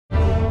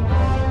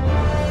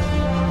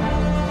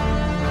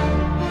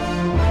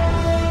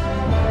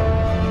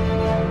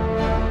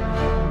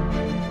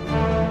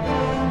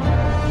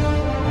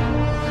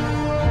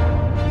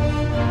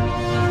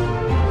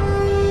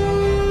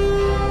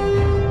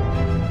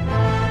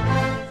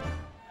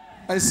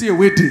I see a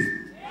wedding.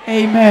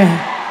 Amen.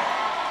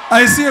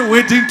 I see a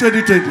wedding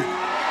 2020.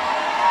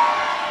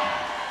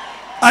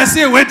 I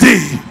see a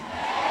wedding.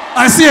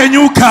 I see a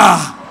new car.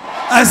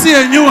 I see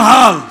a new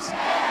house.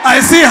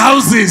 I see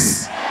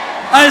houses.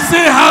 I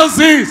see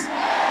houses.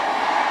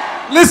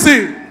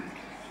 Listen,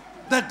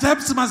 the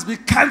debts must be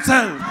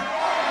cancelled.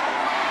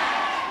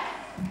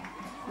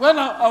 When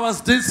I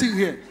was dancing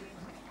here,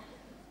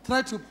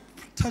 try to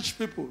touch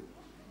people,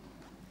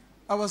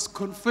 I was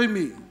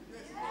confirming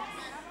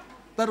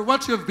that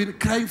what you have been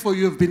crying for,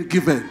 you have been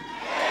given.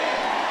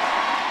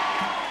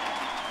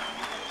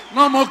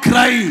 No more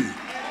crying.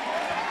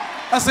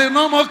 I say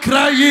no more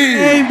crying.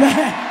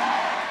 Amen.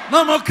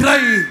 No more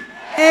crying.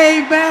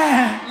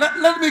 Amen.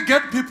 Let me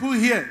get people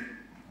here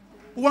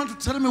who want to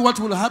tell me what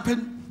will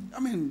happen. I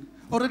mean,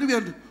 already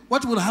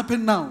what will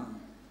happen now.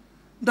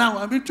 Now,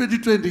 I'm in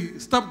 2020.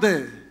 Stop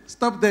there.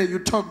 Stop there. You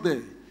talk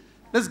there.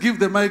 Let's give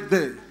the mic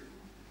there.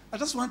 I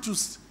just want to,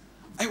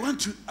 I want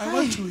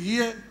to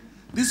hear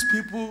these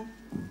people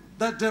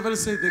that devil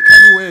say they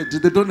can't wed,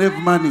 they don't have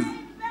money.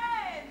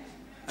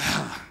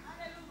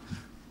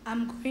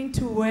 I'm going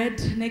to wed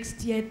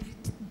next year,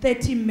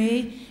 30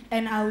 May,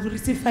 and I'll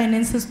receive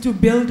finances to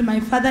build my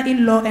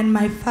father-in-law and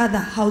my father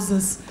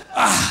houses.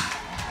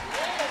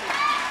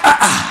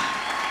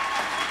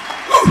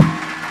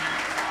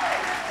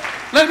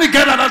 Let me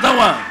get another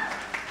one.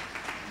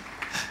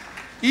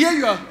 Here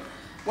you are.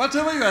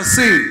 Whatever you are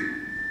saying,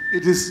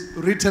 it is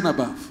written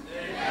above.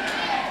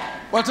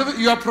 Whatever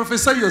you are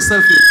prophesying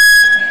yourself here.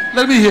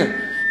 Let me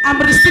hear.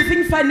 I'm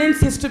receiving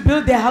finances to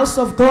build the house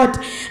of God.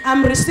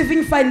 I'm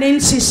receiving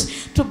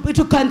finances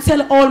to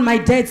cancel all my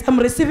debts. I'm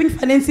receiving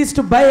finances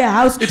to buy a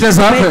house. It has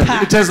happened.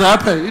 It has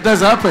happened. It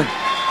has happened.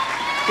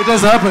 It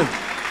has happened.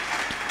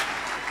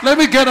 Let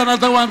me get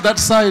another one that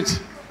side.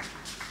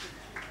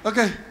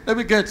 Okay, let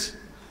me get.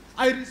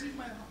 I receive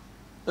my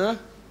house.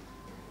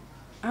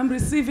 I'm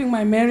receiving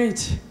my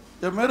marriage.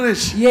 Your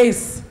marriage?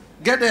 Yes.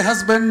 Get a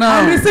husband now.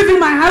 I'm receiving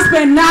my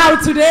husband now,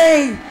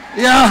 today.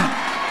 Yeah.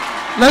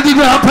 Let it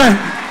happen.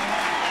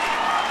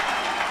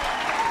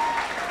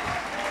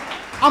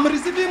 I'm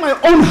receiving my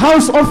own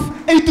house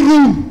of 8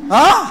 rooms.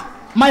 Huh?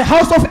 My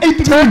house of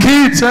 8 rooms. Take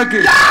it, take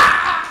it.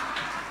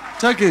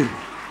 Take it.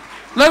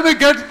 Let me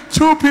get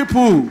 2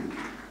 people.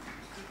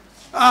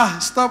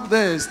 Stop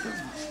there. Stop.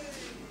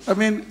 I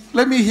mean,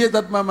 let me hear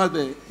that mama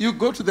there. You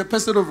go to the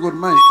person of God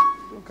mind.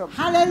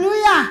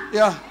 Hallelujah.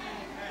 Yeah.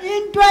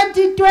 In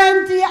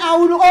 2020, I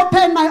will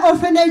open my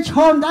orphanage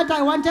home that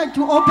I wanted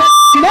to open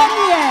many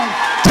years.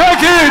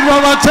 Take it,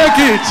 mama, take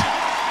it.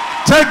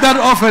 Take that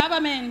orphanage.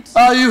 Government.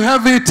 You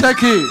have it,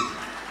 take it.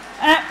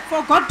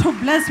 For God to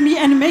bless me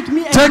and make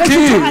me a take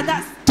blessing it. to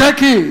others.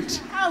 Take it.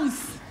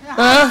 House.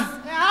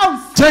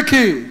 House. Take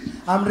it.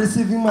 I'm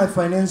receiving my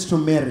finance to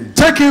marry.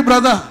 Take it,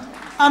 brother.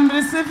 I'm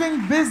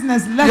receiving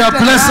business left You are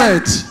and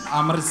right. blessed.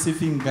 I'm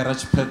receiving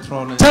garage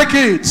petrol. Take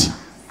it.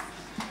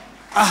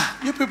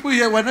 You people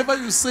here, whenever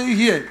you say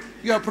here,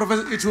 you are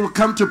prophet, it will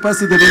come to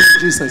pass in the name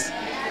of Jesus.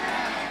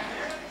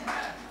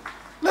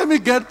 Let me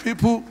get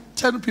people,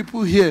 10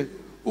 people here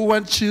who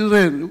want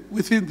children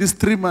within these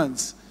 3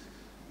 months.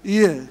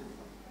 Yeah.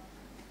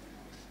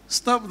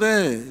 Stop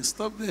there.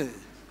 Stop there.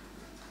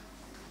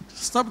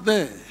 Stop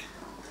there.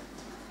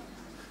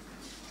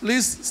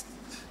 Please.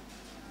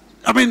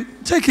 I mean,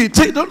 take it.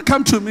 Don't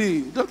come to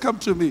me. Don't come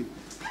to me.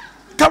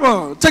 Come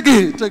on. Take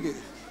it. Take it.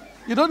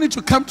 You don't need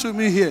to come to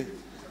me here.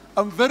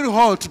 I'm very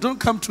hot. Don't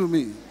come to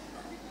me.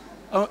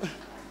 I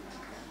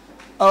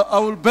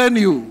will burn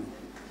you.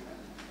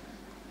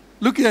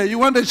 Look here. You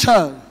want a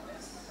child?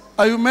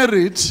 Are you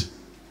married?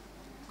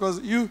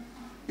 Because you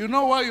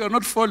know why you are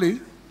not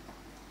falling?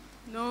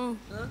 No.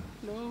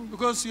 No.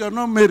 Because you are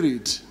not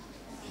married.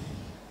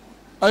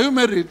 Are you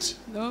married?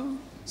 No.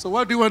 So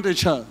why do you want a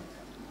child?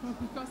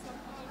 Because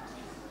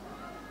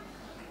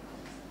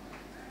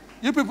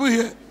You people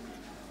here,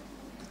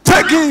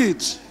 take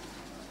it.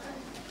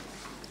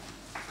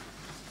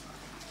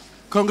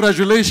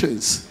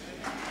 Congratulations.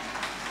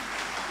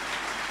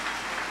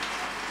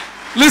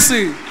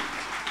 Listen,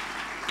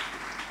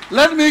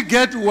 let me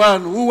get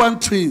one who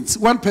want twins.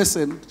 One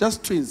person,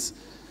 just twins.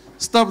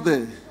 Stop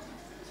there.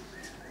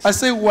 I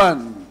say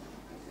one.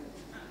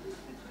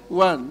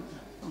 One.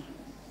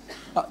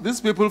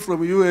 These people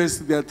from US,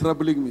 they are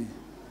troubling me.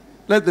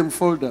 Let them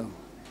fall down.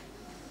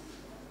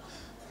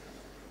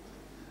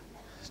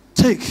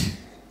 Take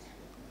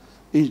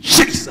in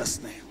Jesus'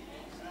 name.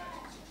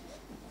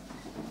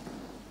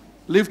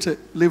 Lift it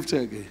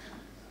again.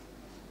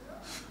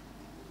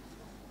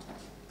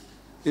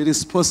 It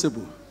is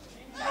possible.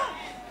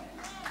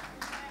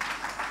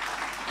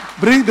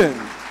 Bring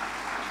them.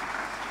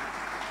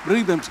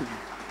 Bring them to me.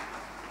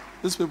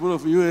 These people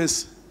of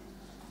US.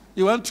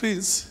 You want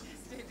twins?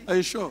 Are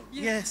you sure?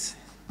 Yes.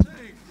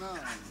 Take now.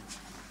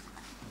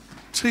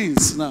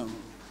 Twins now.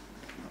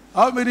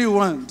 How many you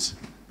want?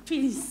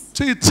 Please.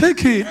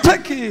 Take it.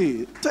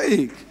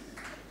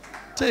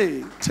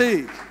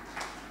 Take.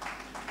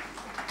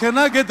 Can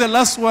I get the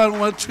last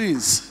one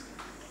twins?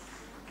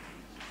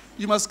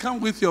 You must come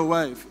with your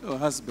wife or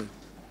husband.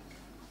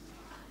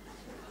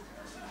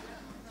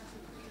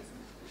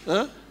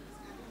 Huh?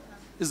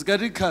 It's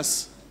getting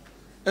cars.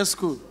 That's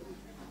cool.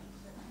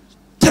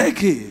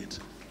 Take it.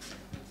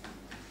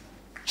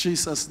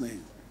 Jesus'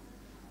 name.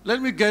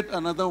 Let me get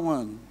another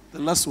one. The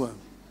last one.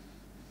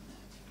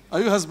 Are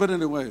you husband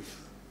and a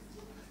wife?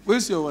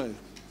 Where's your wife?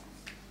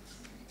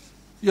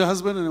 Your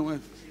husband and a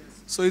wife.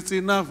 So it's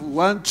enough.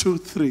 1, 2,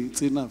 3.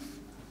 It's enough.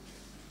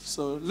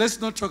 So let's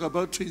not talk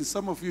about twins.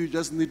 Some of you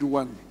just need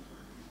one.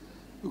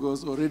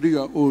 Because already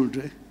you are old.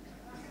 Eh?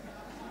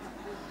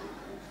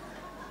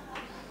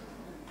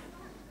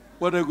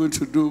 What are you going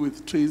to do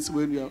with twins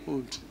when you are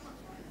old?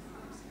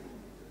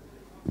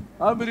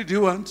 How many do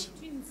you want?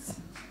 Twins.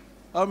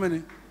 How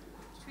many?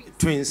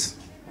 Twins.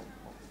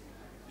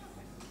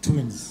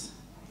 Twins.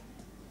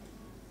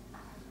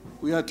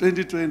 We are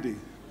 2020.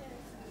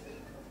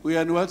 We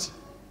are in what?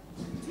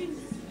 Twins.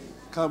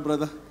 Come,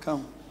 brother,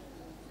 come.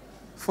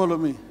 Follow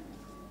me.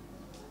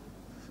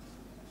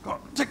 Go.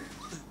 Take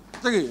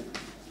it.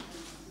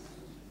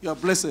 You are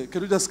blessed.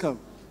 Can you just come?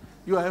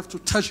 You have to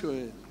touch your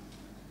head.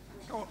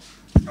 Come on.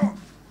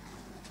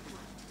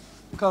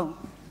 Come.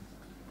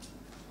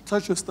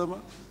 Touch your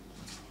stomach.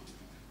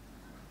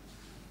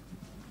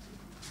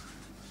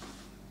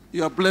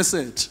 You are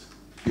blessed.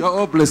 You are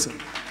all blessed.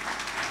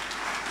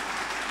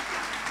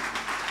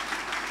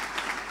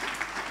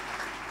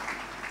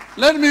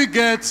 Let me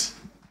get